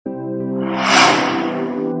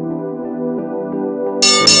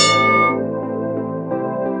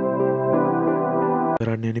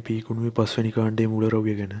කරන්න යන්නේ පීගුණුවේ 5 වෙනි කාණ්ඩයේ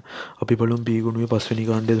මූලද්‍රව්‍ය ගැන. අපි බලමු පීගුණුවේ 5 වෙනි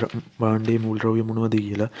කාණ්ඩයේ මූලද්‍රව්‍ය මොනවද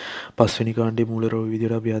කියලා. 5 වෙනි කාණ්ඩයේ මූලද්‍රව්‍ය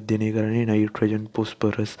විදිහට අපි අධ්‍යයනය කරන්නේ nitrogen,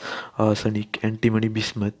 phosphorus, arsenic, ඇන්ටිමනි,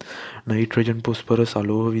 බිස්මත්. Nitrogen phosphorus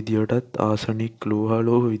අලෝහ විදියටත්, arsenic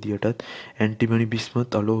ලෝහාලෝහ විදියටත්, ඇන්ටිමනි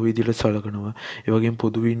බිස්මත් අලෝහ විදියට සලකනවා. ඒ වගේම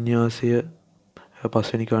පොදු වින්‍යාසය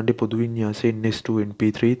පස්වෙනි කාණ්ඩයේ පොදු වින්‍යාසය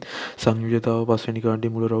NS2NP3 සංයුජතාව පස්වෙනි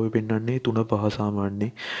කාණ්ඩයේ මූලද්‍රව්‍ය පෙන්වන්නේ 3 5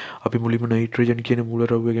 සාමාන්‍යයෙන්. අපි මුලින්ම නයිට්‍රජන් කියන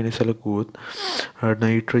මූලද්‍රව්‍ය ගැන සැලකුවොත්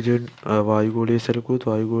නයිට්‍රජන් වායුගෝලයේ සැලකුවොත්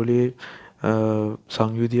වායුගෝලයේ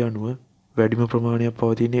සංයුතිය අනුව වැඩිම ප්‍රමාණයක්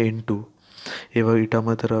පවතින N2. ඒවා ඊට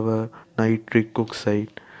අමතරව nitric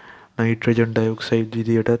oxide, nitrogen dioxide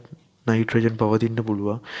විදියටත් nitrogen පවතින්න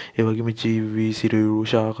පුළුවන්. ඒ වගේම ජීවි සිරුරු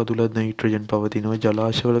ශාක තුලත් නයිට්‍රජන් පවතිනවා.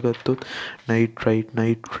 ජලාශවල ගත්තොත්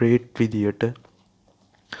නයිට්‍රේට් විදියට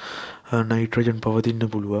නයිට්‍රජන් පවතින්න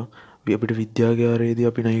පුළුවන්. අපිට විද්‍යාගාරයේදී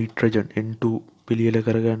අපි නයිට්‍රජන් N2 පිළියෙල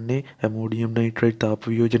කරගන්නේ ඇමෝනියම් නයිට්‍රේට් තාප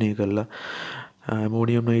වියෝජනය කරලා.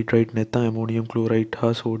 ඇමෝනියම් නයිට්‍රේට් නැත්නම් ඇමෝනියම් ක්ලෝරයිඩ්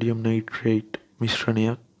හා සෝඩියම් නයිට්‍රේට්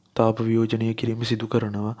මිශ්‍රණයක් තාප වියෝජනය කිරීම සිදු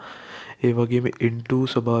කරනවා. ඒ වගේම N2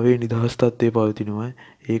 ස්වභාවයේ නිදහස් තත්ත්වයේ පවතිනවා.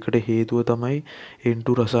 ඒකට හේතුව තමයි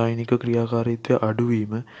N2 රසායනික ක්‍රියාකාරීත්වය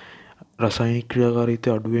අඩුවීම. රසායනික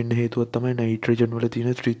ක්‍රියාකාරීත්වය අඩු වෙන්න හේතුව තමයි නයිට්‍රජන් වල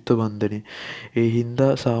තියෙන ත්‍රිත්ව බන්ධනය. ඒ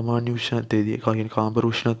හින්දා සාමාන්‍ය උෂ්ණත්වයේදී, කාම්බර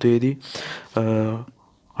උෂ්ණත්වයේදී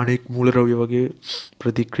අනෙක් මූලද්‍රව්‍ය වගේ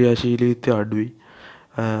ප්‍රතික්‍රියාශීලීත්වය අඩුයි.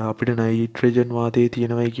 අපිට නයිට්‍රජන් වාතයේ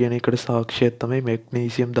තියෙනවයි කියන එකට සාක්ෂියක් තමයි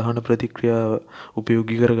මැග්නීසියම් දහන ප්‍රතික්‍රියාව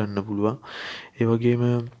උපයෝගී කරගන්න පුළුවන්. ඒ වගේම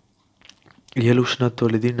ඉහළ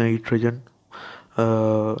උෂ්ණත්වවලදී නයිට්‍රජන්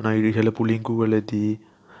ඉහළ පුලිංගු වලදී,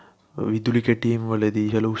 විදුලි කැටීම් වලදී,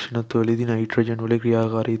 ඉහළ උෂ්ණත්වවලදී නයිට්‍රජන් වල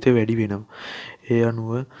ක්‍රියාකාරීත්වය වැඩි වෙනවා. ඒ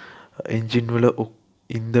අනුව එන්ජින් වල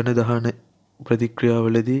ඉන්ධන දහන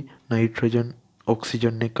ප්‍රතික්‍රියාවලදී නයිට්‍රජන්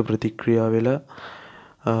ඔක්සිජන් එක්ක ප්‍රතික්‍රියා වෙලා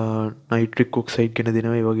නයිට්‍රික් ඔක්සයිඩ් ගෙන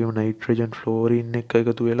දෙනවා. ඒ වගේම නයිට්‍රජන් ෆ්ලෝරින් එක්ක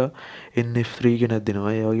එකතු වෙලා NF3 ගෙනත්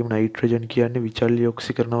දෙනවා. ඒ වගේම නයිට්‍රජන් කියන්නේ විචල්්‍ය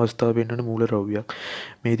ඔක්සිකරණ අවස්ථාව පෙන්වන මූලද්‍රව්‍යයක්.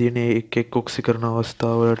 මේ තියෙන එක් ඔක්සිකරණ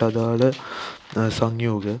අවස්ථාවලට අදාළ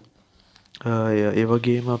සංයෝග. ඒ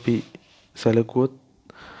වගේම අපි සැලකුවොත්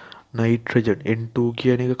නයිට්‍රජන් N2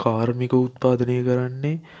 කියන එක කාර්මික උත්පාදනය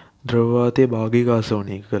කරන්නේ ද්‍රව වාතයේ භාගික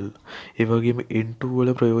ආසවණය කරලා. ඒ වගේම N2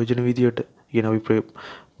 වල ප්‍රයෝජන විදියට කියන අපි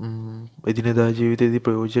එදිනෙදා ජීවිතයේදී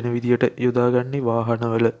ප්‍රයෝජන විදියට යොදාගන්නේ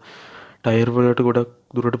වාහනවල ටයර් වලට ගොඩක්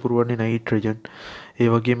දුරට පුරවන්නේ නයිට්‍රජන්. ඒ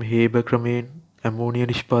වගේම හේබ ක්‍රමයෙන් ඇමෝනිය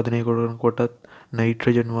නිෂ්පාදනය කරනකොටත්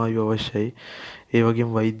නයිට්‍රජන් වායුව අවශ්‍යයි. ඒ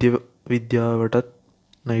වගේම වෛද්‍ය විද්‍යාවටත්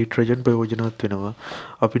නයිට්‍රජන් ප්‍රයෝජනවත් වෙනවා.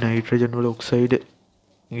 අපි නයිට්‍රජන් වල ඔක්සයිඩ්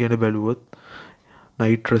ගැන බැලුවොත්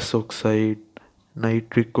nitrous oxide,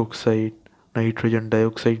 nitric oxide, nitrogen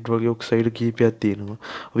dioxide වගේ ඔක්සයිඩ් කීපයක් තියෙනවා.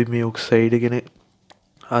 අපි මේ ඔක්සයිඩ් ගැන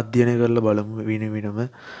අධ්‍යයනය කරලා බලමු වෙනම.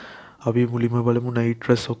 අපි මුලින්ම බලමු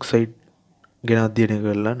නයිට්‍රස් ඔක්සයිඩ් ගැන අධ්‍යයනය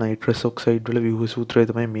කරලා. නයිට්‍රස් ඔක්සයිඩ් වල ව්‍යුහ සූත්‍රය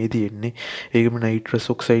තමයි මේ තියෙන්නේ. ඒකම නයිට්‍රස්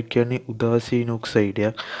ඔක්සයිඩ් කියන්නේ උදාසීන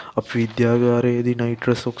ඔක්සයිඩයක්. අපි විද්‍යාගාරයේදී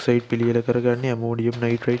නයිට්‍රස් ඔක්සයිඩ් පිළියෙල කරගන්නේ ඇමෝනියම්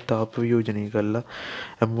නයිට්‍රේට් තාප වියෝජනය කරලා.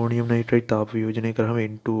 ඇමෝනියම් නයිට්‍රේට් තාප වියෝජනය කරාම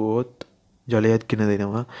N2O ජලයත් ගෙන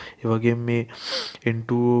දෙනවා. ඒ වගේම මේ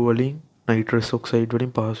N2O වලින් නයිට්‍රස් ඔක්සයිඩ්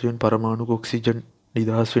වලින් පහසුවෙන් පරමාණුක ඔක්සිජන්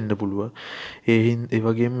නිදහස් වෙන්න පුළුවන්. ඒ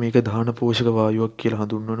වගේම මේක දහන පෝෂක වායුවක් කියලා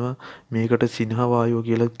හඳුන්වනවා. මේකට සිනහ වායුව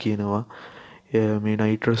කියලා කියනවා. මේ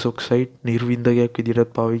නයිට්‍රස් ඔක්සයිඩ් නිර්වින්දකයක්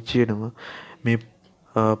විදිහට පාවිච්චි වෙනවා. මේ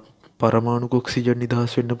පරමාණුක ඔක්සිජන්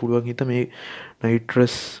නිදහස් වෙන්න පුළුවන් හිත මේ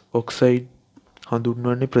නයිට්‍රස් ඔක්සයිඩ්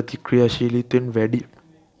හඳුන්වන්නේ ප්‍රතික්‍රියාශීලීත්වයෙන් වැඩි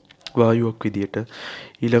වායුවක් විදිහට.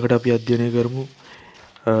 ඊළඟට අපි අධ්‍යයනය කරමු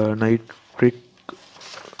නයිට්‍රික්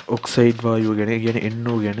ඔක්සයිඩ් වායුව ගැන. කියන්නේ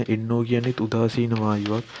NO ගැන. NO කියන්නේ උදාසීන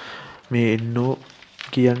වායුවක්. මේ NO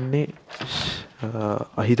කියන්නේ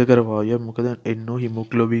අහිතකර වායුවක්. මොකද NO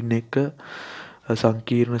හිමොග්ලොබින් එක්ක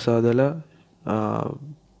සංකීර්ණ සාදලා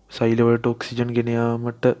සෛල වලට ඔක්සිජන් ගෙන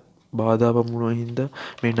යාමට බාධා පමුණුන හින්දා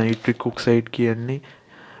මේ නයිට්‍රික් ඔක්සයිඩ් කියන්නේ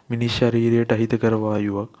මිනිස් ශරීරයට අහිතකර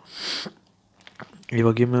වායුවක්. ඒ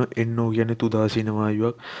වගේම NO කියන්නේ උදාසීන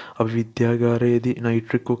වායුවක්. අපි විද්‍යාගාරයේදී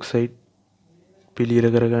නයිට්‍රික් ඔක්සයිඩ් පිළියෙල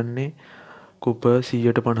කරගන්නේ කුප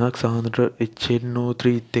 150ක් සාන්ද්‍ර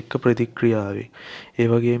HNO3 එක්ක ප්‍රතික්‍රියාවේ. ඒ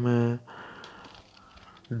වගේම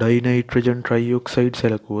ඩයිනයිට්‍රජන් ට්‍රයිऑක්සයිඩ්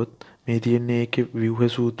සැලකුවොත් මේ තියෙන්නේ ඒකේ ව්‍යුහ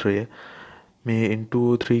සූත්‍රය. මේ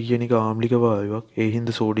N2O3 කියන එක ආම්ලික වායුවක්. ඒ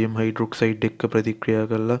හින්දා සෝඩියම් හයිඩ්‍රොක්සයිඩ් එක්ක ප්‍රතික්‍රියා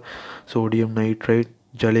කරලා සෝඩියම් නයිට්‍රේට්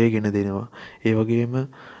ජලය ගෙන දෙනවා. ඒ වගේම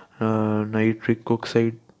නයිට්‍රික්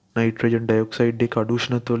ඔක්සයිඩ්, නයිට්‍රජන් ඩයොක්සයිඩ් එක අඩු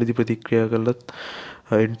උෂ්ණත්වවලදී ප්‍රතික්‍රියා කළත්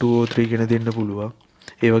N2O3 ගෙන දෙන්න පුළුවන්.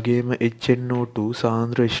 ඒ වගේම HNO2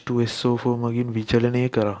 සාන්ද්‍ර H2SO4 මගින් විචලනය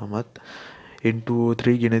කරාමත්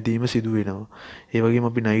N2O3 ගෙන දීම සිදු වෙනවා. ඒ වගේම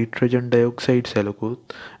අපි නයිට්‍රජන් ඩයොක්සයිඩ්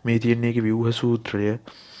සැලකුවොත් මේ තියෙන එකේ ව්‍යුහ සූත්‍රය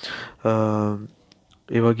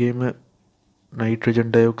ඒ වගේම නයිට්‍රජන්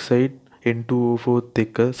ඩයොක්සයිඩ් N2O4ත්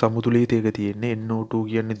එක්ක සමතුලිතයක තියෙන්නේ. NO2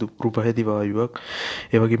 කියන්නේ දුප්පු පැහැති වායුවක්.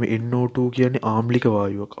 ඒ වගේම NO2 කියන්නේ ආම්ලික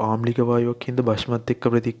වායුවක්. ආම්ලික වායුවක් හින්දා භස්මත් එක්ක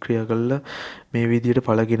ප්‍රතික්‍රියා කරලා මේ විදිහට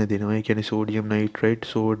පළගෙන දෙනවා. ඒ කියන්නේ සෝඩියම් නයිට්‍රේට්,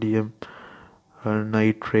 සෝඩියම්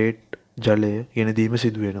නයිට්‍රේට් ජලය ගෙන දීම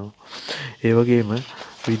සිදු වෙනවා. ඒ වගේම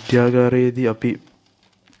විද්‍යාගාරයේදී අපි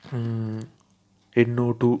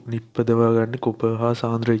NO2 නිප්පදවා ගන්න කොපර් හා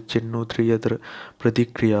සාන්ද්‍ර HNO3 අතර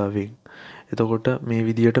ප්‍රතික්‍රියාවෙන්. එතකොට මේ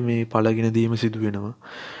විදිහට මේ පළගෙන දීම සිදු වෙනවා.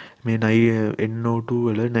 මේ NO2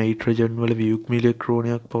 වල නයිට්‍රජන් වල වියුක්ම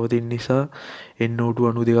ඉලෙක්ට්‍රෝනයක් පවතින නිසා NO2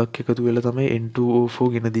 අණු දෙකක් එකතු වෙලා තමයි N2O4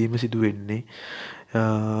 ගෙන දීම සිදු වෙන්නේ.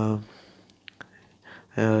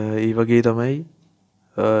 ඒ වගේ තමයි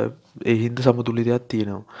ඒ හින්දා සමතුලිතයක්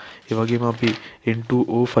තියෙනවා. ඒ වගේම අපි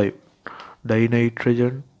N2O5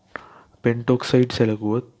 ඩයිනයිට්‍රජන් පෙන්ටොක්සයිඩ්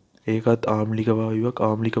සැලකුවොත් ඒකත් ආම්ලික වායුවක්.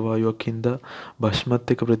 ආම්ලික වායුවක් හින්දා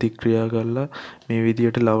භස්මත් එක්ක ප්‍රතික්‍රියා කරලා මේ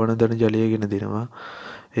විදිහට ලවණ ධන ජලය ගෙන දෙනවා.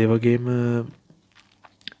 ඒ වගේම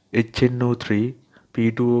HNO3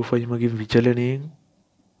 P2O5 මගින් විචලනයෙන්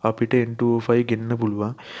අපිට N2O5 ගෙන්න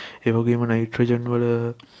පුළුවන්. ඒ වගේම නයිට්‍රජන් වල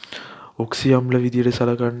ඔක්සි අම්ල විදිහට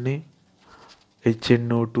සලකන්නේ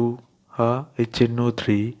HNO2 හා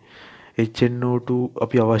HNO3. HNO2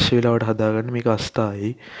 අපි අවශ්‍ය වෙලාවට හදාගන්න මේක අස්ථායි.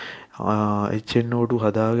 HNO2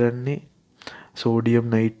 හදාගන්නේ සෝඩියම්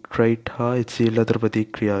නයිට්‍රයිට් හා HCl අතර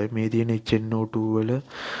ප්‍රතික්‍රියාවේ. මේ තියෙන HNO2 වල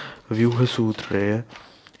ව්‍යුහ සූත්‍රය.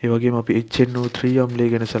 ඒ වගේම අපි HNO3 අම්ලය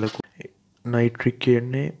ගැන සැලකුවා. නයිට්‍රික්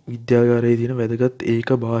කියන්නේ විද්‍යාගාරයේ තියෙන වැදගත් ඒක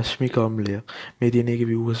භාෂ්මික අම්ලයක්. මේ තියෙන එකේ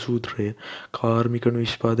ව්‍යුහ සූත්‍රය කාර්මික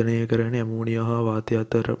නිෂ්පාදනය කරන ඇමෝනියා හා වාතය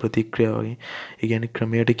අතර ප්‍රතික්‍රියාවකින්. ඒ කියන්නේ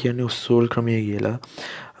ක්‍රමයට කියන්නේ ඔස්සෝල් ක්‍රමය කියලා.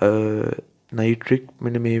 නයිට්‍රික්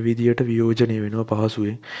මෙන්න මේ විදියට වියෝජනය වෙනවා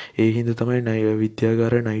පහසුවෙන්. ඒ හින්දා තමයි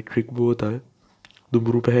විද්‍යාගාරයේ නයිට්‍රික් බෝතල්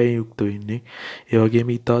දුඹුරු පැහැයෙන් යුක්ත වෙන්නේ. ඒ වගේම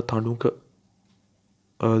ඊටා තනුක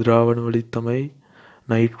ද්‍රාවණ වලින් තමයි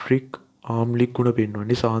නයිට්‍රික් ආම්ලික ගුණ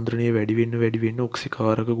පෙන්වන්නේ. සාන්ද්‍රණය වැඩි වෙන්න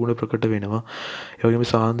ඔක්සිකාරක ගුණ ප්‍රකට වෙනවා. ඒ වගේම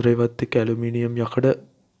සාන්ද්‍රයවත් එක්ක ඇලුමිනියම් යකඩ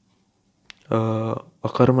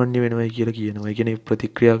අකර්මණ්‍ය වෙනවා කියලා කියනවා. ඒ කියන්නේ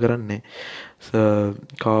ප්‍රතික්‍රියා කරන්නේ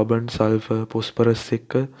කාබන්, සල්ෆර්, පොස්පරස්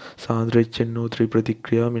එක්ක සාන්ද්‍ර HNO3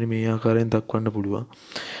 ප්‍රතික්‍රියා මෙන්න මේ ආකාරයෙන් දක්වන්න පුළුවන්.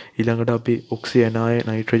 ඊළඟට අපි ඔක්සි ඇනායන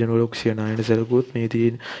නයිට්‍රජන් වල ඔක්සි ඇනායන සැලකුවොත් මේ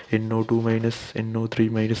තියෙන NO2-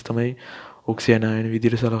 NO3- තමයි ඔක්සි ඇනායන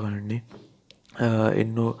විදිහට සලකන්නේ.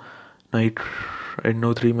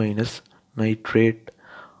 NO3- නයිට්‍රේට්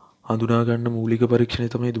හඳුනා ගන්න මූලික පරීක්ෂණය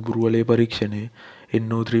තමයි දුඹුරු වලේ පරීක්ෂණය.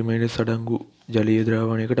 NO3- අඩංගු ජලීය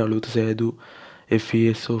ද්‍රාවණයකට අලුත සෑදු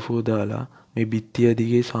FeSO4 දාලා මේ බිත්තිය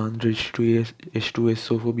දිගේ සාන්ද්‍ර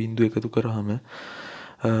H2SO4 බිඳුව එකතු කරාම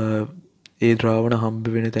ඒ ද්‍රාවණ හම්බ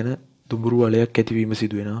වෙන තැන දුඹුරු වලයක් ඇතිවීම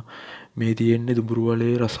සිදු වෙනවා. මේ තියෙන්නේ දුඹුරු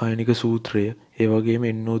වලේ රසායනික සූත්‍රය. ඒ වගේම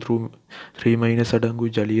NO3- අඩංගු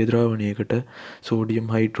ජලීය ද්‍රාවණයකට සෝඩියම්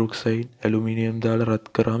හයිඩ්‍රොක්සයිඩ් ඇලුමිනියම් දාලා රත්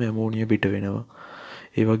කරාම ඇමෝනිය පිට වෙනවා.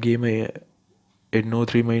 ඒ වගේම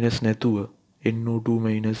NO3- නැතුව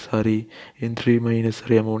NO2- හරි N3-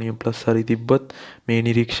 හරි ඇමෝනියම් ප්ලස් හරි තිබ්බත් මේ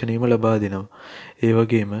නිරීක්ෂණයම ලබා දෙනවා. ඒ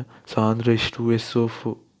වගේම සාන්ද්‍ර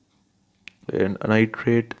H2SO4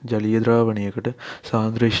 නයිට්‍රේට් ජලීය ද්‍රාවණයකට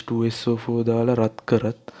සාන්ද්‍ර H2SO4 දාලා රත්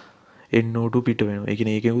කරත් NO2 පිට වෙනවා. ඒ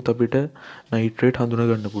කියන්නේ ඒකෙන්ත් අපිට නයිට්‍රේට් හඳුනා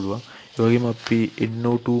ගන්න පුළුවන්. ඒ වගේම අපි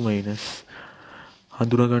NO2-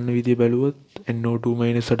 හඳුනා ගන්න විදිය බැලුවොත්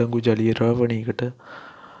NO2- අඩංගු ජලීය ද්‍රාවණයකට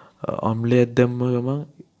අම්ලයක් දැම්ම ගමන්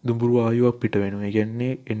දුඹුරු වායුවක් පිට වෙනවා. ඒ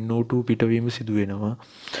කියන්නේ NO2 පිටවීම සිදු වෙනවා.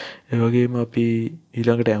 ඒ වගේම අපි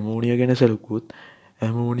ඊළඟට ඇමෝනියා ගැන සැලකුවොත්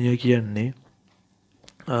ඇමෝනියා කියන්නේ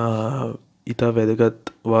ඊට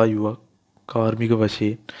වැදගත් වායුවක් කාර්මික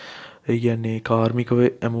වශයෙන්. ඒ කියන්නේ කාර්මිකව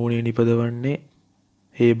ඇමෝනියා නිපදවන්නේ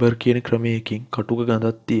හේබර් කියන ක්‍රමයකින්. කටුක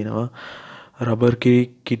ගඳක් තියෙනවා.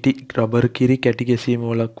 රබර් කිරි කැටි ගැසීම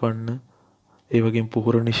වළක්වන්න ඒ වගේම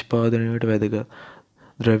පුහුර නිෂ්පාදනයට වැදගත්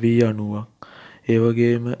ද්‍රවීය අණුවක්. ඒ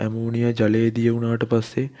වගේම ඇමෝනියා ජලයේ දිය වුණාට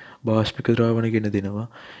පස්සේ බාෂ්පික ද්‍රාවණ ගෙන දෙනවා.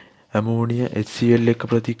 ඇමෝනියා HCl එක්ක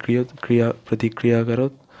ප්‍රතික්‍රියා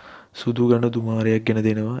කරොත් සුදු ඝන දුමාරයක් ගෙන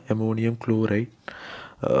දෙනවා. Ammonium chloride.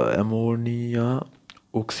 ඇමෝනියා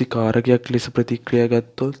ඔක්සිකාරකයක් ලෙස ප්‍රතික්‍රියා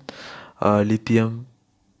ගත්තොත් ලිතියම්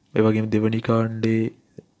ඒ වගේම දෙවනි කාණ්ඩේ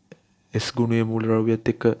S ගුණයේ මූලද්‍රව්‍යත්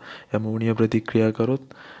එක්ක ඇමෝනියා ප්‍රතික්‍රියා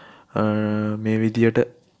කරොත් මේ විදියට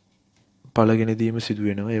පළගෙන දීම සිදු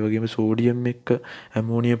වෙනවා. ඒ වගේම සෝඩියම් එක්ක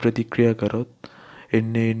ඇමෝනියා ප්‍රතික්‍රියා කරොත්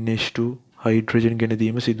NaNH2 හයිඩ්‍රජන් ගෙන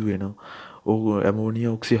දීම සිදු වෙනවා.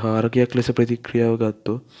 ඇමෝනියා ඔක්සිහාරකයක් ලෙස ප්‍රතික්‍රියාව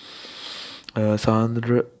ගත්තොත් සාන්ද්‍ර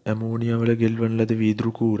ඇමෝනියා වල ගෙල්වන ලද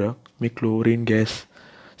වීදුරු කූරක් මේ ක්ලෝරින් ගෑස්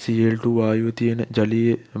Cl2 වායුව තියෙන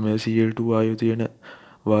ජලීය Cl2 වායුව තියෙන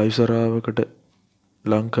වායු සරාවකට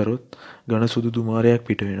ලං කරොත් ඝන සුදු දුමාරයක්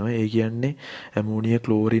පිට වෙනවා. ඒ කියන්නේ ඇමෝනියා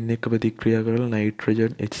ක්ලෝරින් එක්ක ප්‍රතික්‍රියා කරලා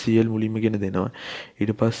නයිට්‍රජන් HCl මුලින්ම ගෙන දෙනවා.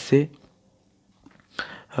 ඊට පස්සේ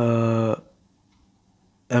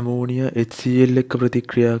ඇමෝනියා HCl එක්ක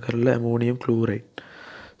ප්‍රතික්‍රියා කරලා ඇමෝනියම් ක්ලෝරයිඩ්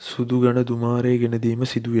සුදු ඝන දුමාරය ගෙන දීම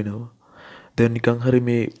සිදු වෙනවා. දැන් නිකන් හරි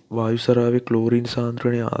මේ වායු සරාවේ ක්ලෝරින්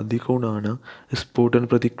සාන්ද්‍රණය අධික වුණා නම් ස්ෆෝටන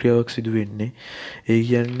ප්‍රතික්‍රියාවක් සිදු වෙන්නේ. ඒ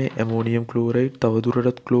කියන්නේ ඇමෝනියම් ක්ලෝරයිඩ්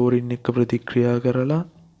තවදුරටත් ක්ලෝරින් එක්ක ප්‍රතික්‍රියා කරලා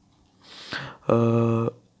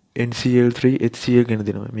NCl3 HCl ගෙන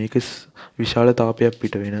දෙනවා. මේක විශාල තාපයක්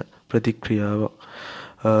පිට වෙන ප්‍රතික්‍රියාවක්.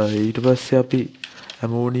 ඊට පස්සේ අපි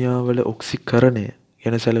ඇමෝනියා වල ඔක්සිකරණය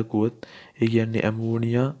ගැන සැලකුවොත් ඒ කියන්නේ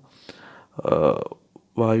ඇමෝනියා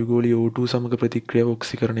වායුගෝලීය O2 සමග ප්‍රතික්‍රියාව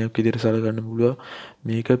ඔක්සිකරණයක් විදිහට සලකන්න පුළුවන්.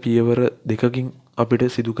 මේක පියවර දෙකකින් අපිට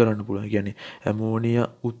සිදු කරන්න පුළුවන්. කියන්නේ ඇමෝනියා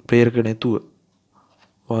උත්ප්‍රේරක නැතුව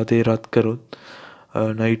වාතය රත් කරොත්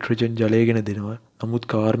නයිට්‍රජන් ජලය ගෙන දෙනවා. නමුත්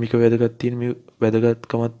කාර්මික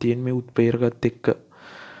වැදගත්කමක් තියෙන මේ උත්ප්‍රේරකත් එක්ක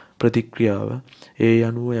ප්‍රතික්‍රියාව. ඒ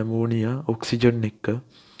අනුව ඇමෝනියා ඔක්සිජන් එක්ක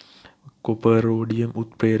කොපර් රෝඩියම්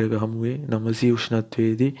උත්ප්‍රේරක හමුවේ 900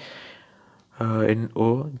 උෂ්ණත්වයේදී NO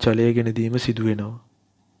ජලය ගෙන දීම සිදු වෙනවා.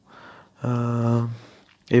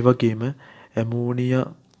 ඒ වගේම ඇමෝනියා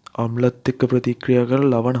අම්ලත් එක්ක ප්‍රතික්‍රියා කරලා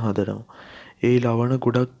ලවණ හදනවා. ඒ ලවණ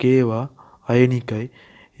ගොඩක් ඒවා අයනිකයි.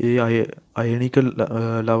 ඒ අයනික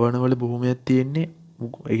ලවණවල බොහොමයක් තියෙන්නේ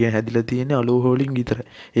ඒ කියන්නේ හැදිලා තියෙන්නේ අලෝහ වලින් විතරයි.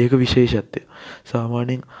 ඒක විශේෂත්වය.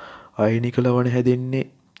 සාමාන්‍යයෙන් අයනික ලවණ හැදෙන්නේ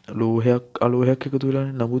ලෝහයක් අලෝහයක් එකතු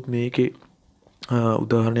වෙලානේ. නමුත් මේකේ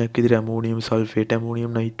උදාහරණයක් විදිහට ඇමෝනියම් සල්ෆේට්,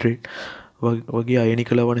 ඇමෝනියම් නයිට්‍රේට් වගේ අයනික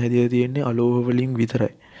ලවණ හැදිලා තියෙන්නේ අලෝහ වලින්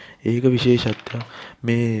විතරයි. ඒක විශේෂත්වයක්.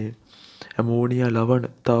 මේ ඇමෝනියා ලවණ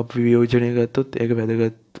තාප වියෝජනය ගත්තොත් ඒක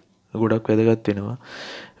ගොඩක් වැදගත් වෙනවා.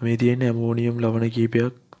 මේ තියෙන ඇමෝනියම් ලවණ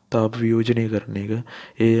කීපයක් තාප වියෝජනය කරන එක.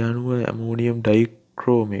 ඒ අනුව ඇමෝනියම්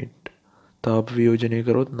ඩයික්‍රෝමේට් තාප වියෝජනය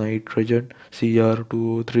කරොත් නයිට්‍රජන්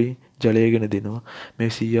Cr2O3 ජලය ගෙන දෙනවා. මේ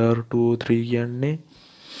Cr2O3 කියන්නේ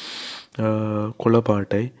කොළ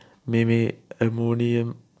පාටයි. මේ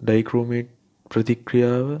ඇමෝනියම් ඩයික්‍රෝමේට්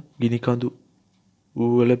ප්‍රතික්‍රියාව ගිනිකඳු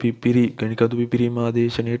වල ගණිකඳු පිපිරීම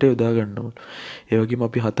ආදේශනයට යොදා ගන්න ඕන. ඒ වගේම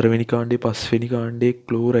අපි 4 වෙනි කාණ්ඩේ 5 වෙනි කාණ්ඩේ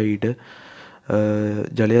ක්ලෝරයිඩ්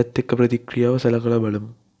ජලයත් එක්ක ප්‍රතික්‍රියාව සලකලා බලමු.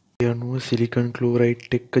 ඒ අනුව සිලිකන්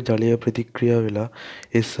ක්ලෝරයිඩ් එක්ක ජලය ප්‍රතික්‍රියා වෙලා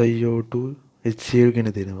SiO2 HCl ගෙන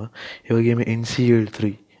දෙනවා. ඒ වගේම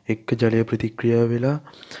NCl3 එක්ක ජලය ප්‍රතික්‍රියා වෙලා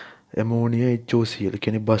ඇමෝනියා HOCl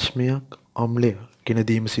කියන්නේ භස්මයක් අම්ලයක් ගෙන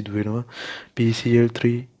දීම සිදු වෙනවා.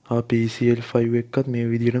 PCl3 PCl5 එක්කත් මේ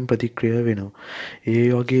විදිහටම ප්‍රතික්‍රියා වෙනවා. ඒ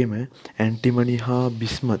වගේම ඇන්ටිමනි හා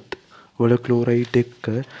බිස්මත් වල ක්ලෝරයිඩ් එක්ක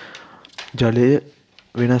ජලය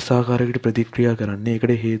වෙනස් ආකාරයකට ප්‍රතික්‍රියා කරන්නේ.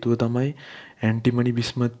 ඒකට හේතුව තමයි ඇන්ටිමනි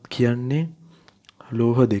බිස්මත් කියන්නේ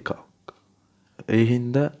ලෝහ දෙකක්. ඒ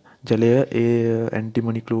හින්දා ජලය ඒ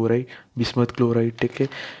ඇන්ටිමනි ක්ලෝරයිඩ් බිස්මත් ක්ලෝරයිඩ් එක්ක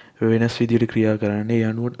වෙනස් විදිහට ක්‍රියා කරන්නේ. ඒ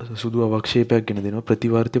අනුව සුදු අවක්ෂේපයක් ගෙන දෙනවා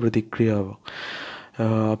ප්‍රතිවර්ති ප්‍රතික්‍රියාවක්.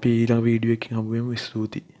 අපි ඊළඟ වීඩියෝ එකකින් හමු වෙමු.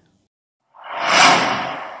 ස්තුතියි.